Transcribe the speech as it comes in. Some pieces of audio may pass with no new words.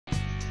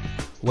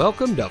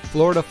Welcome to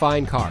Florida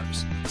Fine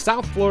Cars,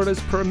 South Florida's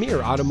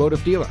premier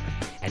automotive dealer.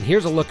 And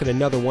here's a look at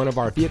another one of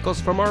our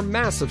vehicles from our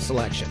massive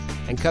selection,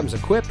 and comes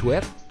equipped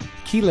with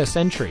keyless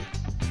entry,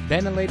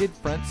 ventilated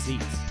front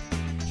seats,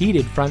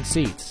 heated front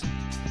seats,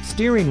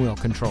 steering wheel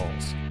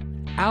controls,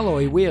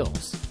 alloy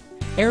wheels,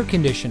 air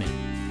conditioning,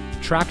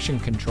 traction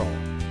control,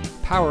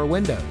 power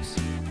windows,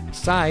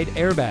 side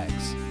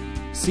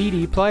airbags,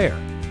 CD player,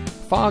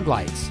 fog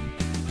lights,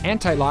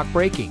 anti-lock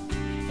braking,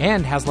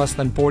 and has less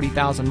than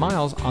 40,000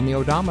 miles on the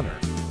odometer.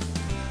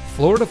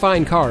 Florida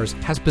Fine Cars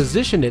has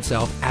positioned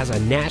itself as a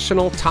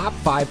national top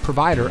 5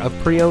 provider of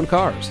pre-owned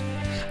cars.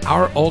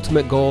 Our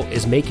ultimate goal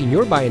is making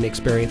your buying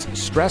experience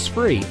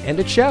stress-free, and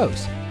it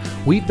shows.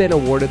 We've been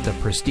awarded the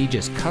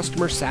prestigious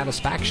Customer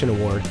Satisfaction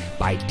Award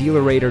by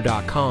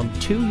DealerRater.com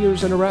 2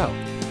 years in a row.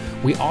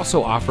 We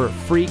also offer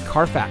free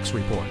Carfax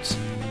reports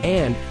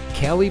and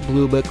Kelley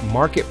Blue Book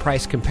market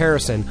price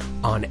comparison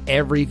on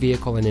every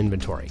vehicle in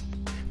inventory.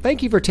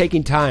 Thank you for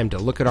taking time to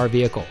look at our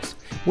vehicles.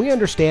 We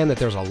understand that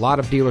there's a lot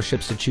of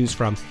dealerships to choose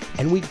from,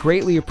 and we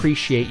greatly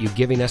appreciate you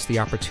giving us the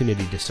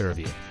opportunity to serve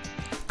you.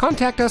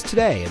 Contact us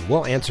today and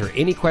we'll answer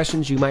any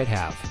questions you might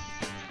have.